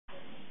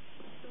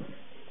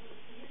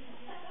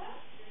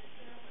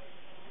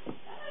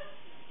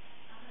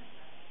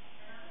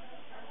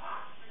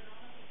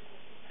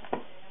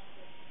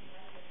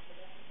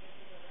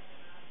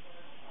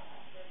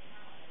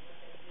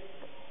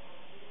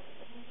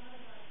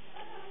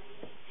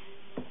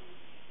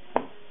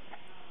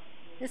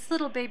This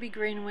little baby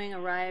Greenwing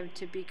arrived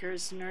to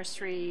Beaker's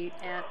nursery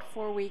at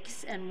 4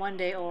 weeks and 1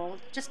 day old,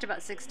 just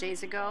about 6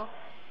 days ago,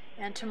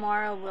 and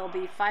tomorrow will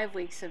be 5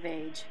 weeks of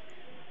age.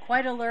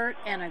 Quite alert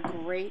and a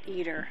great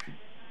eater.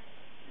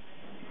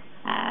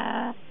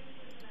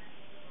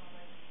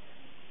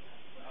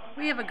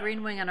 We have a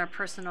Greenwing in our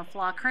personal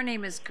flock. Her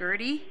name is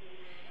Gertie,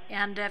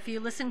 and if you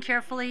listen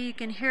carefully, you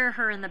can hear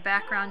her in the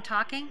background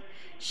talking.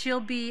 She'll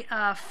be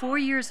 4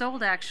 years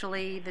old,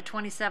 actually, the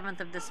 27th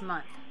of this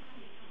month.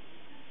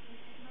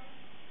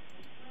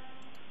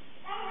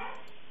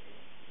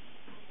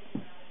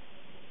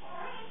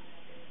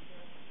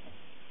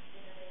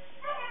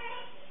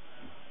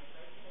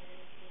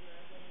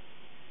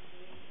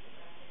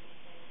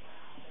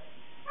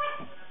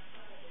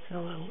 It's a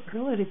little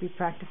early to be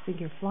practicing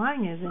your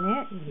flying, isn't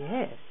it?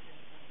 Yes.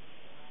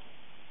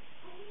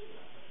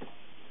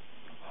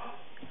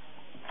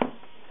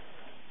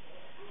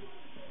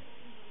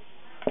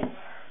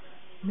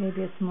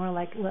 Maybe it's more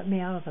like let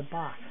me out of the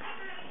box.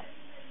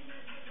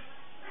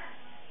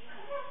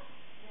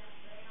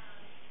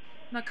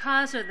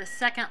 Macaws are the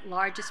second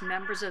largest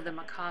members of the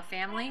macaw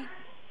family.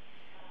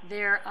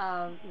 Their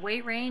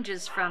weight range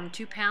is from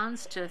 2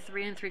 pounds to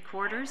 3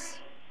 3/4,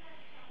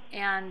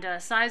 and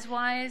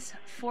size-wise,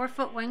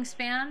 4-foot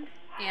wingspan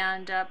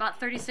and about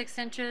 36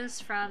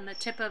 inches from the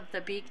tip of the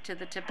beak to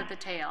the tip of the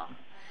tail.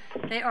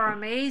 They are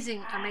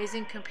amazing,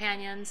 amazing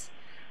companions.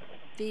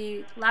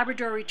 The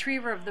Labrador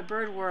Retriever of the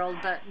bird world,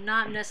 but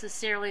not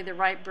necessarily the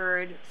right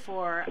bird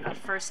for a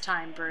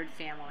first-time bird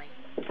family.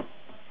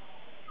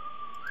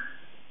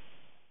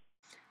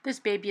 This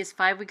baby is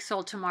 5 weeks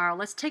old tomorrow.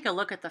 Let's take a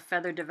look at the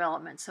feather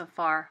development so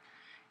far.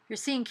 You're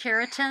seeing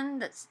keratin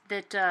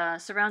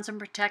that surrounds and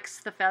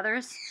protects the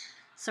feathers.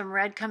 Some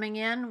red coming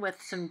in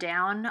with some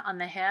down on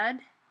the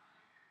head.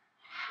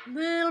 A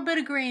little bit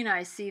of green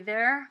I see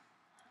there.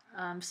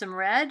 Some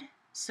red,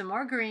 some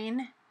more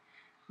green,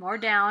 more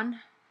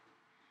down.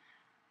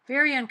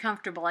 Very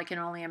uncomfortable, I can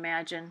only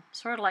imagine.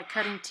 Sort of like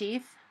cutting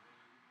teeth.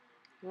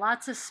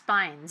 Lots of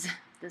spines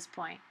at this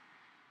point.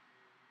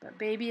 But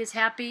baby is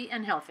happy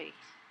and healthy.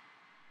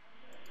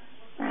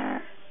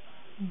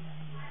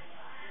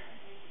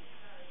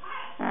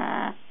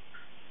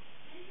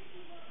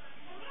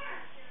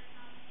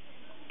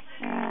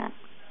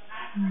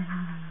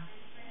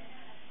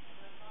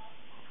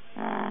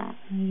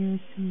 You're a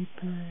sweet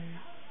bird.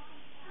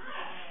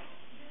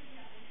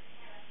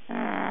 I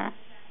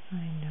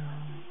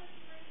know.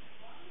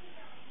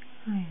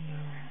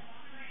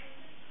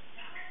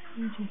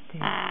 You just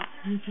ate.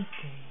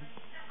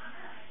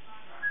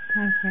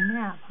 Time for a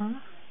nap, huh?